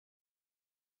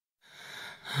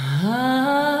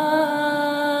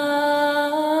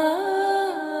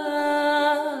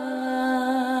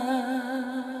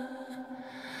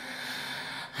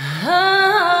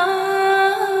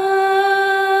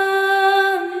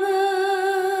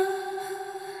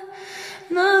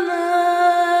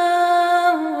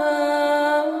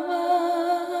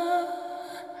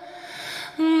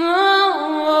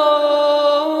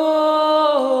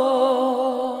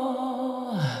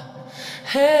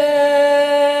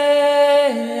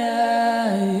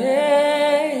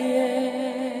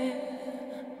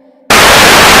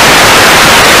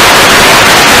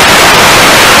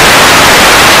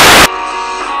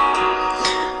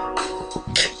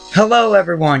Hello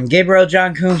everyone, Gabriel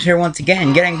John Coombs here once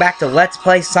again, getting back to Let's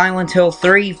Play Silent Hill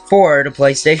 3 for the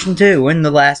PlayStation 2. In the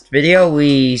last video,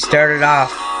 we started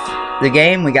off the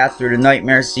game, we got through the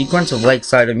nightmare sequence of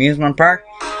Lakeside Amusement Park,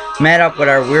 met up with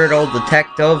our weird old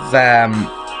detective,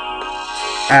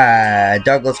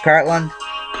 Douglas Cartland,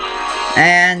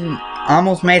 and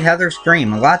almost made Heather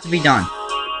scream. A lot to be done.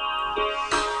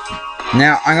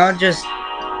 Now, I'm gonna just,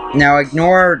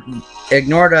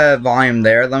 ignore the volume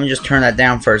there. Let me just turn that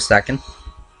down for a second.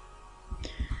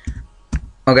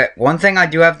 Okay, one thing I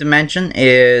do have to mention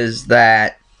is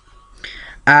that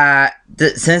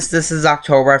since this is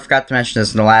October, I forgot to mention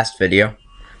this in the last video.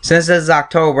 Since this is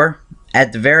October,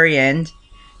 at the very end,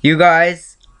 you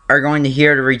guys are going to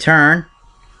hear the return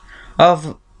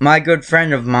of my good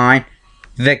friend of mine,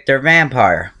 Victor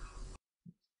Vampire.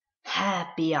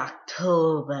 Happy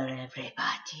October,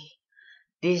 everybody.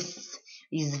 This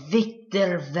is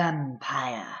Victor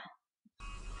Vampire.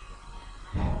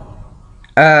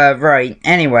 Right.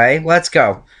 Anyway, let's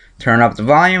go. Turn up the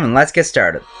volume and let's get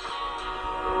started.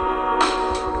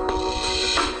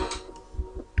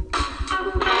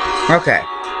 Okay.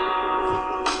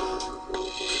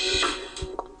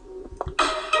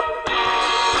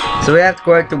 So we have to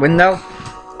go out the window.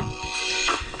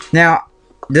 Now,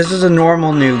 this is a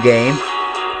normal new game.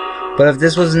 But if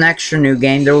this was an extra new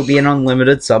game, there would be an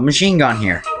unlimited submachine gun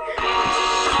here.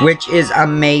 Which is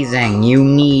amazing. You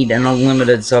need an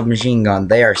unlimited submachine gun.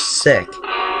 They are sick.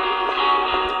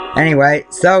 Anyway,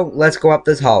 so let's go up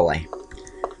this hallway.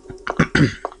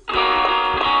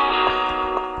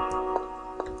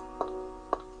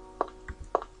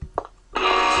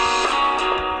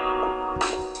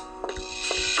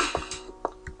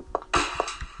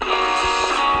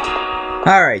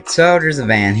 Alright, so there's a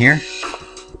van here.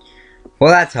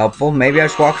 Well, that's helpful. Maybe I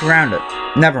should walk around it.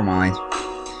 Never mind.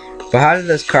 But how did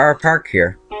this car park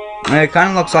here? I mean, it kind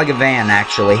of looks like a van,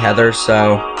 actually, Heather,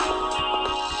 so...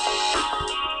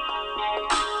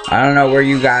 I don't know where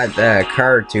you got the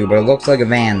car to, but it looks like a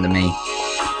van to me.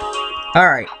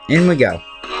 Alright, in we go.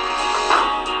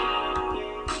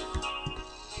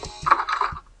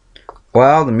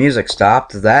 Well, the music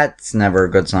stopped. That's never a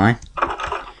good sign.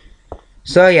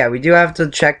 So yeah, we do have to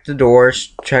check the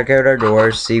doors, check out our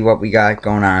doors, see what we got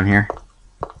going on here.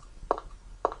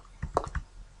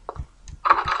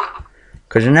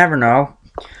 Because you never know.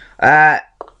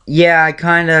 Yeah, I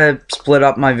kind of split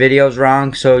up my videos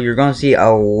wrong, so you're going to see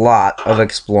a lot of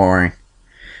exploring.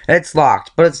 It's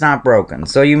locked, but it's not broken,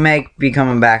 so you may be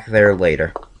coming back there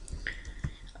later.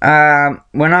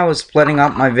 When I was splitting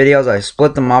up my videos, I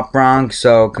split them up wrong,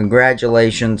 so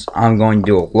congratulations, I'm going to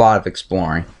do a lot of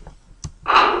exploring.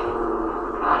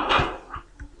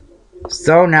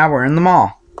 So now we're in the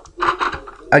mall.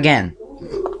 Again.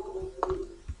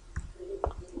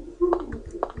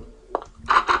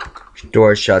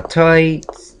 Door shut tight.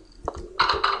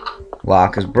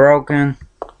 Lock is broken.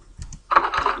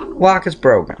 Lock is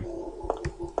broken.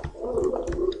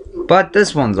 But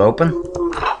this one's open.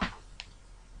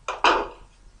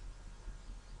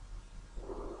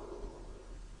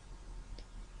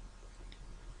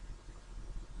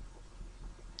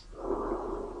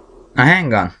 A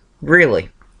handgun. Really?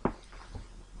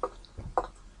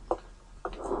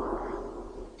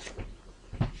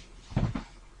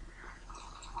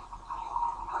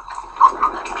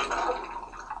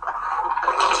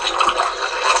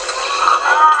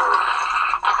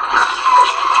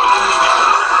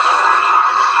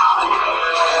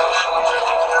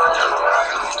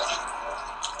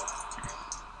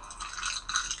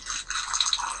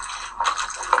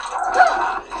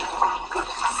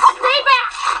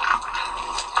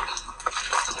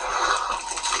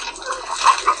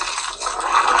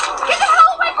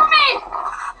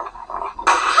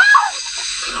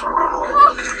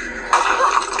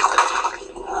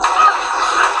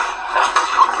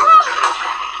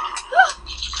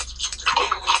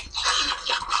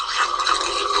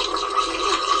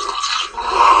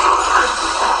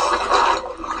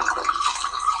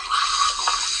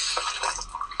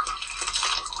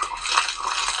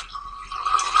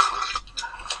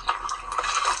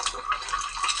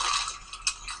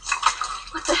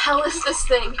 hell is this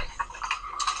thing?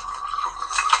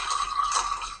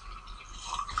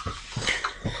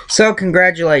 So,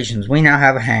 congratulations, we now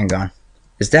have a handgun.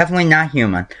 It's definitely not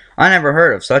human. I never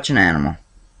heard of such an animal.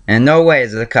 In no way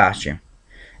is it a costume.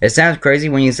 It sounds crazy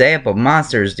when you say it, but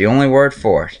monster is the only word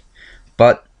for it.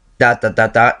 But, ...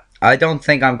 I don't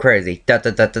think I'm crazy. ...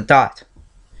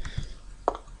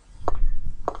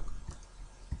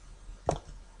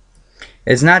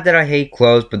 It's not that I hate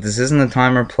clothes, but this isn't the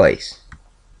time or place.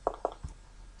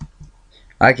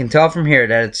 I can tell from here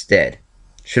that it's dead.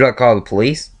 Should I call the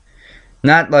police?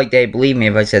 Not like they'd believe me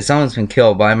if I said someone's been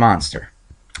killed by a monster.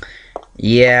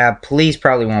 Yeah, police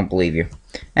probably won't believe you.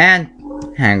 And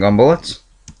handgun bullets.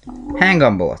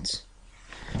 Handgun bullets.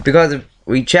 Because if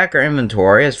we check our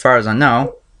inventory, as far as I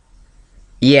know,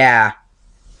 yeah,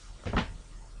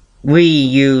 we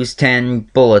used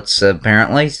 10 bullets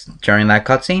apparently during that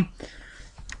cutscene.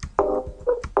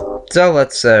 So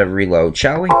let's reload,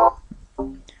 shall we?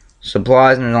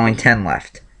 Supplies, and there's only 10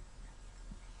 left.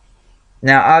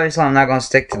 Now, obviously, I'm not going to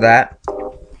stick to that.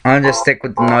 I'm going to just stick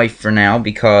with the knife for now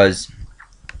because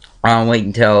I'll wait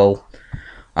until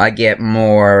I get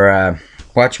more,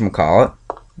 whatchamacallit,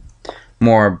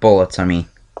 more bullets, I mean,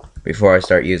 before I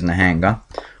start using the handgun.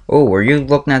 Oh, were you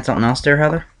looking at something else there,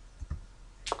 Heather?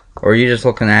 Or are you just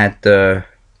looking at the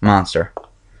monster?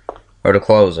 Or the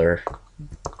closer?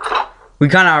 We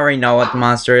kind of already know what the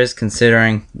monster is,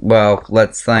 considering, well,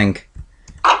 let's think.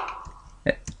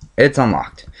 It's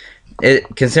unlocked.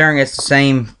 Considering it's the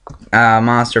same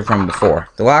monster from before.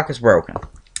 The lock is broken.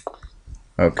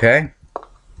 Okay.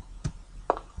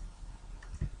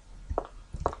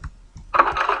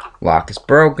 Lock is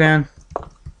broken.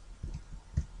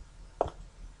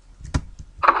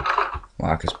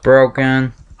 Lock is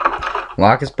broken.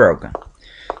 Lock is broken.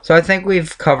 So I think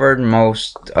we've covered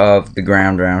most of the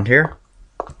ground around here.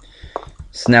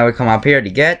 So now we come up here to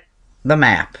get the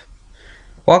map.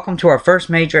 Welcome to our first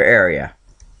major area.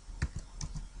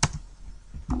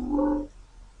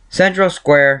 Central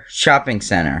Square Shopping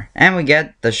Center. And we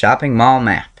get the shopping mall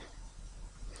map.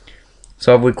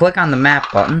 So if we click on the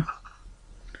map button,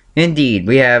 indeed,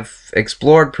 we have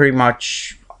explored pretty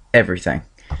much everything.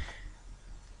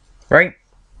 Right?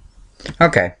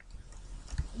 Okay.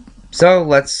 So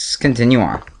let's continue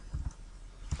on.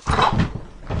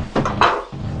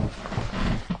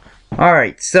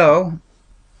 Alright, so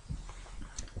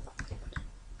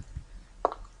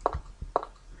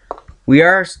we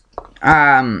are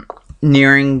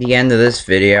nearing the end of this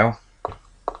video.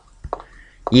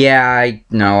 Yeah, I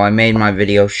know, I made my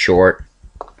video short.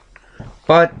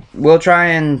 But we'll try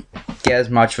and get as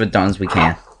much of it done as we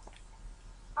can.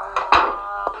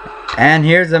 And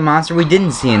here's the monster we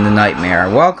didn't see in the nightmare.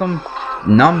 Welcome,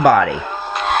 Numb Body.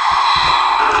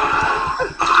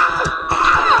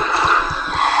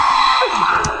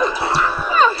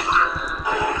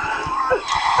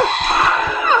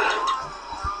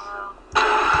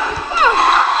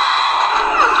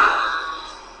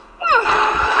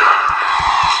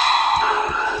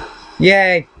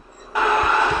 Yay!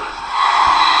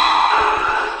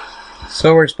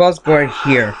 So we're supposed to go right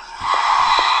here.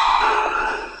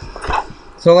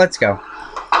 So let's go.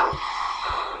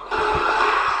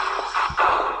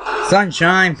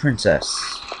 Sunshine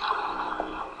Princess.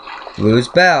 Blue's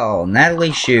Bell.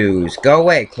 Natalie's Shoes. Go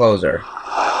away, closer.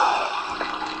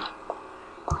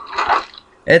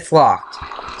 It's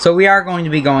locked. So we are going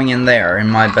to be going in there, in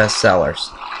my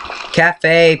bestsellers.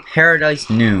 Cafe Paradise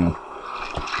New.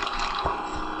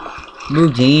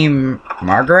 Boutique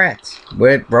Margaret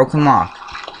with broken lock.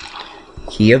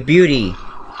 Key of Beauty.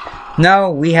 No,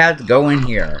 we had to go in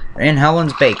here. In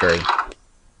Helen's Bakery.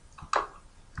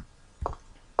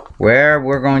 Where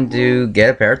we're going to get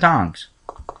a pair of tongs.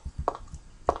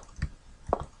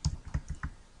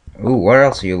 Ooh, what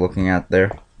else are you looking at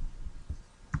there?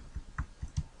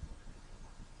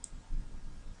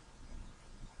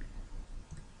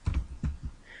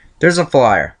 There's a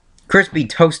flyer. Crispy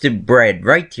toasted bread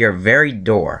right to your very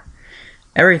door.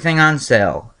 Everything on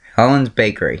sale. Helen's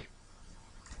Bakery.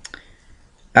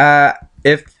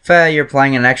 If you're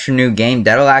playing an extra new game,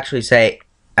 that'll actually say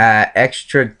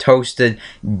extra toasted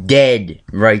dead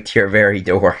right to your very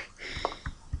door.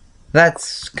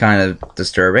 That's kind of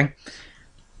disturbing.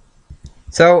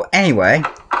 So, anyway.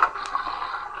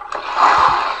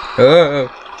 Oh,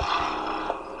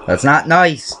 that's not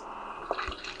nice.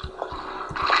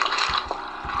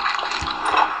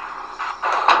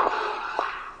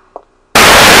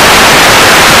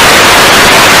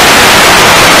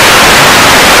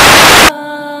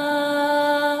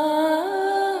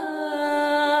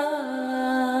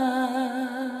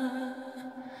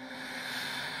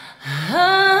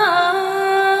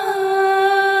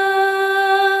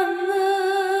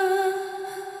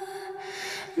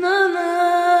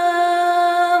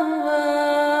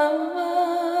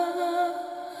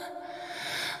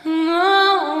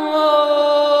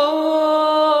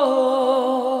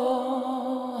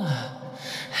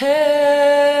 Hey.